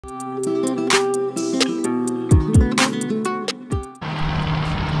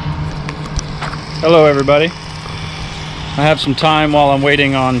Hello everybody. I have some time while I'm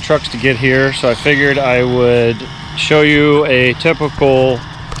waiting on trucks to get here, so I figured I would show you a typical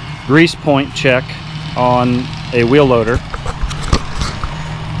grease point check on a wheel loader.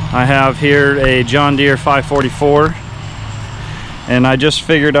 I have here a John Deere 544, and I just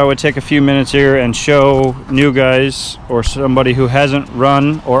figured I would take a few minutes here and show new guys or somebody who hasn't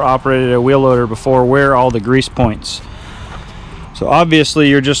run or operated a wheel loader before where all the grease points. So obviously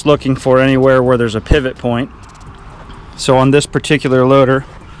you're just looking for anywhere where there's a pivot point. So on this particular loader,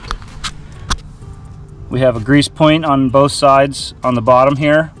 we have a grease point on both sides on the bottom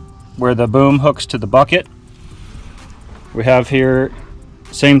here where the boom hooks to the bucket. We have here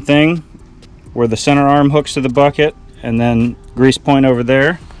same thing where the center arm hooks to the bucket, and then grease point over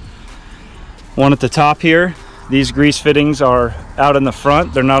there. One at the top here. These grease fittings are out in the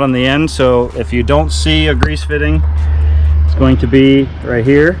front, they're not on the end, so if you don't see a grease fitting, it's going to be right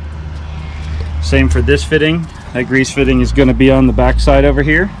here. Same for this fitting. That grease fitting is going to be on the back side over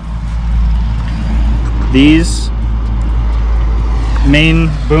here. These main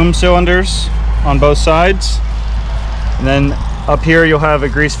boom cylinders on both sides, and then up here you'll have a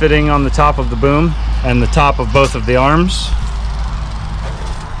grease fitting on the top of the boom and the top of both of the arms.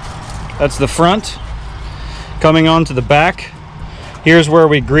 That's the front. Coming on to the back, here's where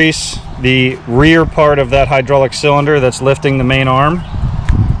we grease the rear part of that hydraulic cylinder that's lifting the main arm.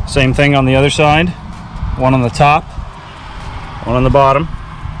 Same thing on the other side. One on the top, one on the bottom.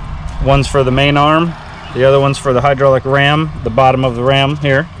 One's for the main arm, the other one's for the hydraulic ram, the bottom of the ram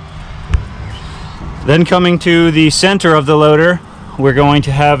here. Then coming to the center of the loader, we're going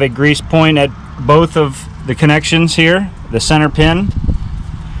to have a grease point at both of the connections here, the center pin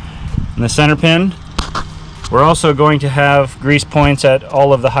and the center pin. We're also going to have grease points at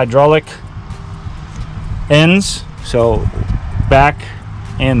all of the hydraulic ends, so back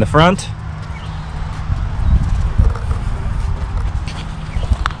and the front.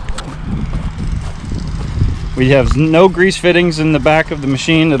 We have no grease fittings in the back of the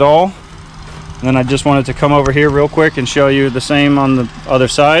machine at all. And then I just wanted to come over here real quick and show you the same on the other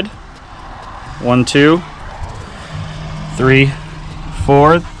side. 1, 2, 3,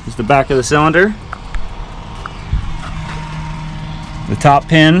 4 is the back of the cylinder. The top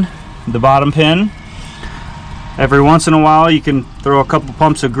pin, the bottom pin. Every once in a while you can throw a couple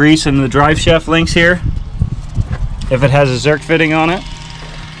pumps of grease in the drive shaft links here if it has a Zerk fitting on it.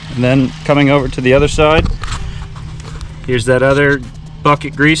 And then coming over to the other side, here's that other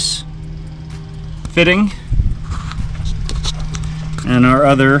bucket grease fitting and our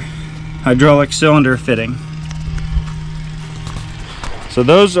other hydraulic cylinder fitting. So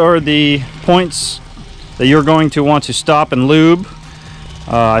those are the points that you're going to want to stop and lube.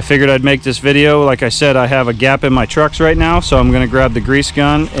 I figured I'd make this video. Like I said, I have a gap in my trucks right now, so I'm going to grab the grease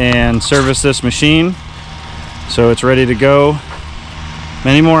gun and service this machine so it's ready to go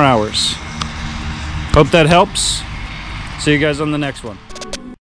many more hours. Hope that helps. See you guys on the next one.